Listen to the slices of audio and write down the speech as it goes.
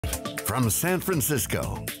from San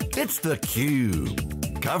Francisco, it's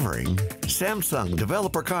theCUBE, covering Samsung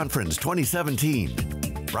Developer Conference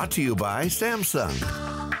 2017. Brought to you by Samsung.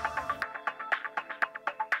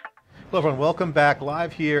 Hello everyone, welcome back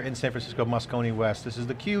live here in San Francisco, Moscone West. This is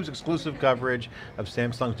theCUBE's exclusive coverage of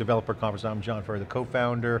Samsung's Developer Conference. I'm John Furrier, the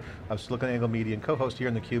co-founder of SiliconANGLE Media and co-host here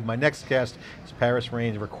in theCUBE. My next guest is Paris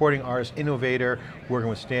Rains, recording artist, Innovator, working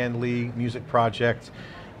with Stan Lee Music Project.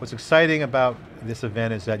 What's exciting about this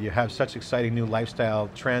event is that you have such exciting new lifestyle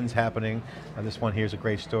trends happening. This one here is a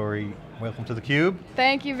great story. Welcome to theCUBE.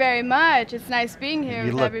 Thank you very much. It's nice being here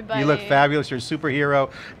with everybody. You look fabulous, you're a superhero.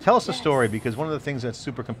 Tell us the story, because one of the things that's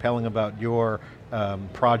super compelling about your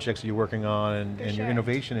projects that you're working on and your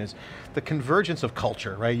innovation is the convergence of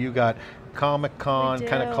culture, right? You got Comic-Con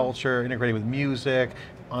kind of culture integrated with music,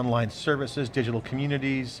 online services, digital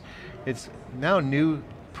communities. It's now new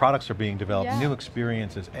products are being developed, new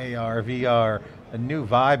experiences, AR, VR, a new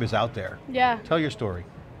vibe is out there. Yeah. Tell your story.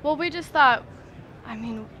 Well, we just thought, I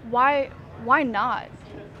mean, why not?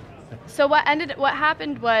 So what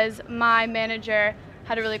happened was my manager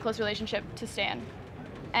had a really close relationship to Stan.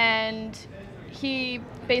 And he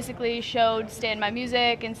basically showed Stan my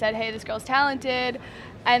music and said, hey, this girl's talented.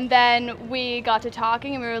 And then we got to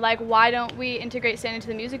talking and we were like, why don't we integrate Stan into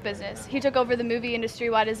the music business? He took over the movie industry,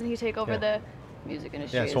 why doesn't he take over the music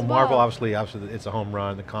industry as well? Marvel obviously it's a home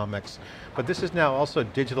run, the comics, but this is now also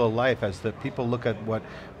digital life as the people look at what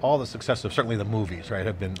all the success of certainly the movies, right,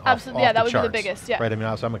 have been absolutely, off that the would be the charts, biggest, right? I mean,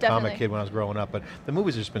 I'm a comic kid when I was growing up, but the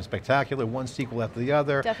movies have just been spectacular, one sequel after the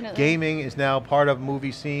other. Definitely. Gaming is now part of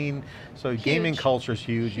movie scene, so gaming culture is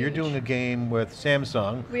huge. You're doing a game with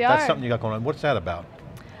Samsung. We are. That's something you got going on. What's that about?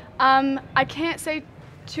 I can't say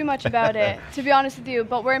too much about it, to be honest with you,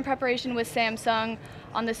 but we're in preparation with Samsung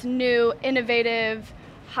on this new, innovative,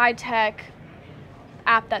 high-tech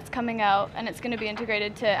app that's coming out, and it's going to be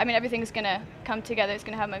integrated to, I mean, everything's going to come together. It's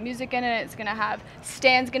going to have my music in it, it's going to have,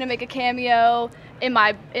 Stan's going to make a cameo in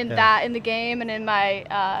the game and in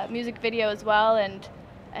my music video as well, and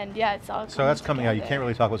yeah, it's all so that's coming out. You can't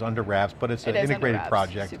really talk what's under wraps, but it's an integrated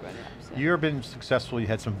project. Super under wraps, yeah. You've been successful. You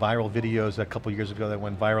had some viral videos a couple years ago that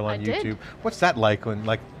went viral on YouTube. What's that like? When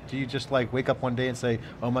do you just wake up one day and say,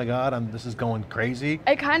 "Oh my God, this is going crazy"?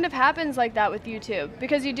 It kind of happens like that with YouTube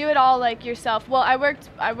because you do it all yourself. Well, I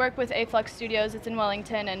work with Aflux Studios. It's in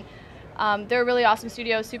Wellington, and they're a really awesome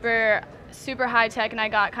studio, super high tech, and I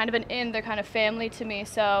got kind of they're kind of family to me.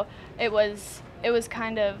 So it was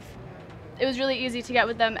really easy to get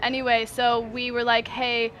with them anyway, so we were like,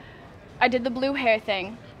 hey, I did the blue hair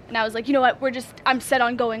thing, and I was like, you know what, I'm set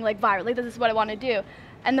on going viral, this is what I want to do.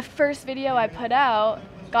 And the first video I put out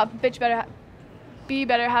got Bitch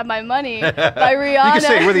Better Have My Money by Rihanna. You can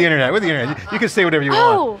say, we're the internet, you can say whatever you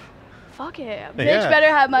want. Oh, fuck it, Bitch Better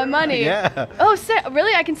Have My Money. Yeah. Oh,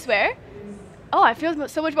 really, I can swear? Oh, I feel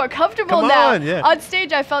so much more comfortable now. On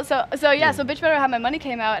stage, I felt so Bitch Better Have My Money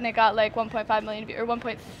came out, and it got 1.5 million or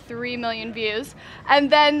 1.3 million views. And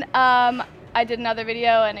then I did another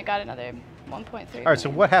video, and it got another 1.3. All right, so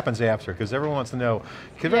what happens after? Because everyone wants to know.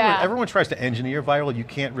 Because everyone tries to engineer viral. You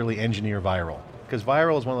can't really engineer viral. Because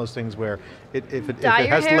viral is one of those things where if it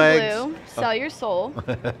has legs, blue, sell your soul.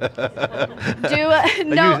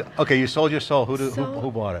 Okay, you sold your soul. Who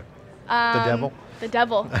bought it? The devil. The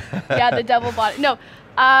devil. Yeah, the devil bought it. No.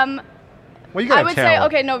 Well, you got I would say,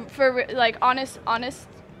 okay, no, for honest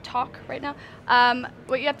talk right now,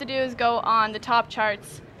 what you have to do is go on the top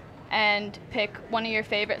charts and pick one of your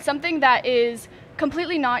favorites. Something that is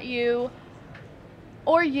completely not you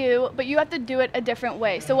or you, but you have to do it a different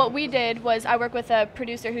way. So what we did was I work with a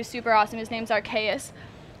producer who's super awesome. His name's Arceus.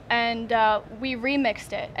 And we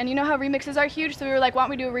remixed it. And you know how remixes are huge? So we were like, why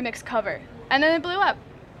don't we do a remix cover? And then it blew up.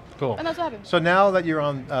 Cool. And that's what happened. So now that you're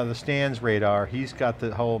on the Stan's radar, he's got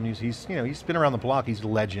the whole music. He's been around the block. He's a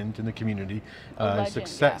legend in the community.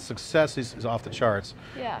 Success is off the charts.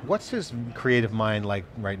 Yeah. What's his creative mind like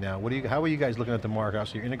right now? How are you guys looking at the market?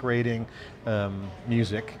 So you're integrating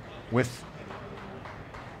music with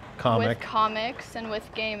comics and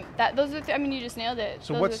with game. Those are I mean, you just nailed it.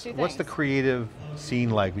 So what's the creative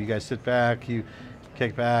scene like? You guys sit back, you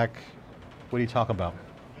kick back. What do you talk about?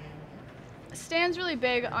 Stan's really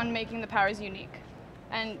big on making the powers unique,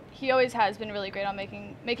 and he always has been really great on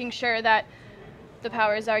making sure that the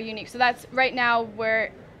powers are unique. So that's right now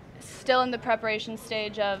we're still in the preparation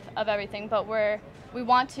stage of everything, but we're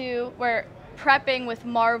prepping with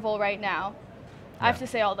Marvel right now. I have to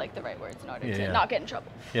say all the right words in order to not get in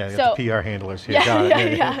trouble. Yeah, so the PR handlers here. I'm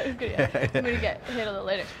gonna get hit a little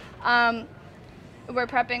later. We're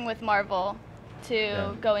prepping with Marvel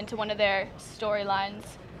to go into one of their storylines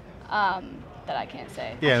that I can't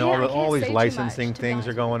say. Yeah, and I can't all these say too licensing much, to be things honest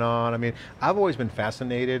are with going on. I mean, I've always been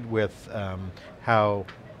fascinated with how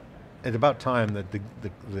it's about time that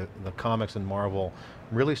the comics and Marvel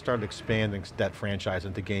really started expanding that franchise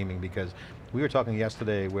into gaming, because we were talking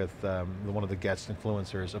yesterday with one of the guest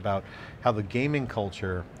influencers about how the gaming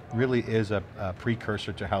culture really is a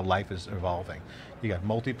precursor to how life is evolving. You got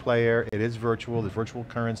multiplayer, it is virtual, there's virtual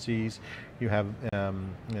currencies, you have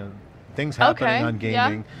things happening on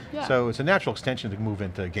gaming, yeah. so it's a natural extension to move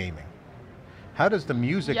into gaming. How does the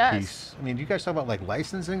music piece, I mean, do you guys talk about like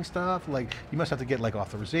licensing stuff? Like, you must have to get like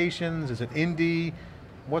authorizations, is it indie?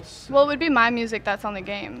 What's... Well, it would be my music that's on the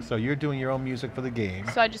game. So you're doing your own music for the game.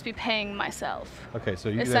 So I'd just be paying myself. Okay, so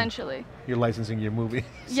you essentially. You're licensing your movie.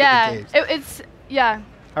 Yeah, it's, yeah.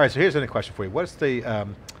 All right, so here's another question for you. What's the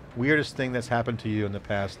weirdest thing that's happened to you in the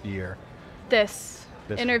past year? This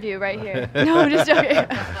interview right here. No, I'm just joking.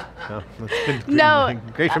 No, it's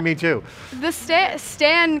been great for me too. The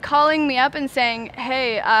Stan calling me up and saying,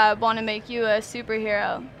 hey, I want to make you a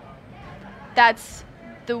superhero. That's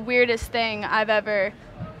the weirdest thing I've ever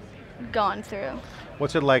gone through.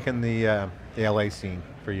 What's it like in the LA scene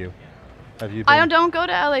for you? Have you been? I don't go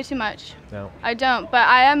to LA too much. No. I don't, but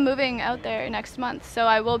I am moving out there next month, so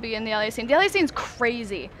I will be in the LA scene. The LA scene's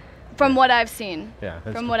crazy. From what I've seen. Yeah.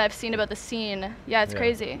 From what I've seen about the scene. Yeah, it's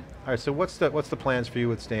crazy. All right, so what's the plans for you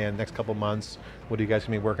with Stan next couple months? What are you guys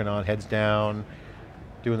going to be working on? Heads down,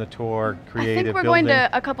 doing the tour, creative, I think we're building? going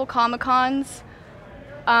to a couple Comic-Cons.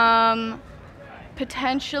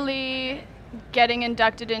 Potentially getting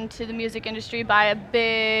inducted into the music industry by a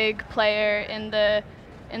big player in the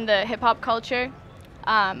hip hop culture,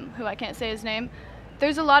 who I can't say his name.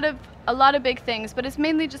 There's a lot of big things, but it's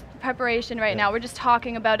mainly just preparation right now. We're just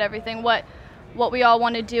talking about everything, what we all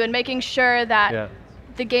want to do, and making sure that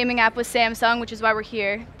the gaming app with Samsung, which is why we're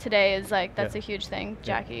here today, is like, that's a huge thing.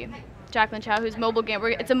 Jacqueline Chow, who's mobile game,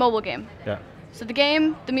 it's a mobile game. Yeah. So the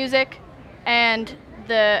game, the music, and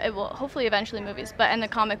it will hopefully eventually movies, and the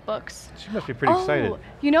comic books. She must be pretty excited.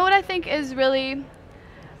 You know what I think is really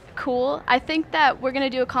cool? I think that we're gonna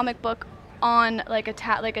do a comic book on like a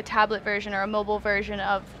tablet version or a mobile version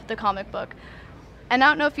of the comic book. And I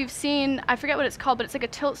don't know if you've seen, I forget what it's called, but it's like a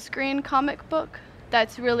tilt screen comic book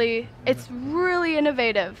that's really, it's really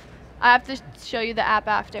innovative. I have to show you the app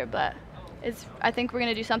after, but I think we're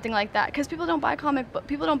gonna do something like that, because people don't buy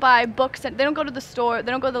people don't buy books, and they don't go to the store,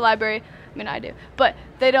 they don't go to the library. I mean, I do, but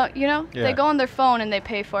they don't, they go on their phone and they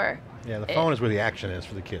pay for Yeah, the phone is where the action is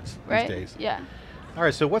for the kids these days. Yeah. All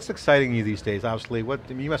right, so what's exciting you these days? Obviously,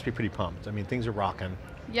 you must be pretty pumped. I mean, things are rocking.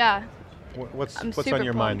 Yeah. What's on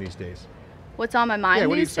your mind these days? What's on my mind these days? Yeah,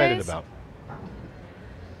 what are you excited about?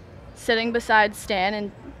 Sitting beside Stan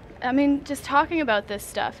and, I mean, just talking about this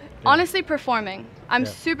stuff. Honestly, performing. I'm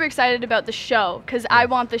super excited about the show, because I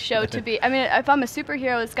want the show to be, I mean, if I'm a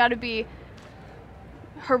superhero, it's got to be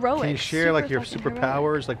heroic. Can you share like your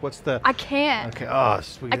superpowers? Like, what's the... I can't. Okay,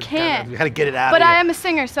 I can't. We got to get it out But of you. I am a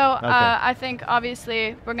singer, so I think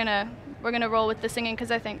obviously we're gonna roll with the singing,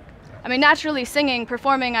 because I mean, naturally singing,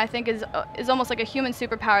 performing, I think is almost like a human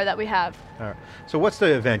superpower that we have. All right. So what's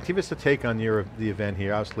the event? Give us a take on the event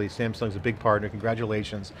here. Obviously, Samsung's a big partner.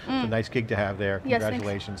 Congratulations. It's a nice gig to have there.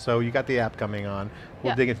 Congratulations. Yes, so you got the app coming on.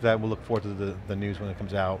 We'll dig into that. We'll look forward to the news when it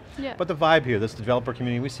comes out. Yeah. But the vibe here, this developer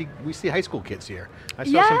community, we see high school kids here. I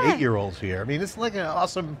saw some 8-year-olds here. I mean, it's like an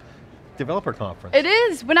awesome developer conference. It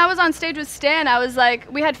is. When I was on stage with Stan, I was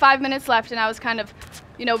like, we had 5 minutes left, and I was kind of,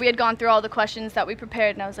 we had gone through all the questions that we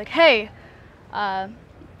prepared, and I was like, hey,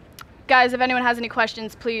 guys, if anyone has any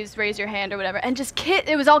questions, please raise your hand or whatever. And just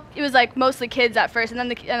it was like mostly kids at first, and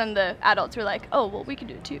then the adults were like, oh, well, we can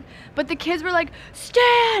do it too. But the kids were like,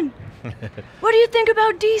 Stan, what do you think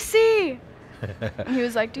about DC? And he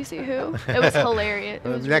was like, DC who? It was hilarious. It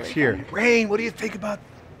was next really year, funny. Rain, what do you think about?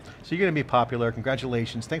 So you're going to be popular.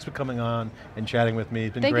 Congratulations. Thanks for coming on and chatting with me.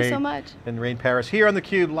 It's been great. Thank you so much. And Rain Paris here on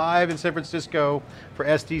theCUBE, live in San Francisco for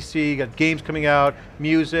SDC. Got games coming out,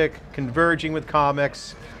 music, converging with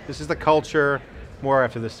comics. This is the culture. More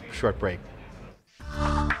after this short break.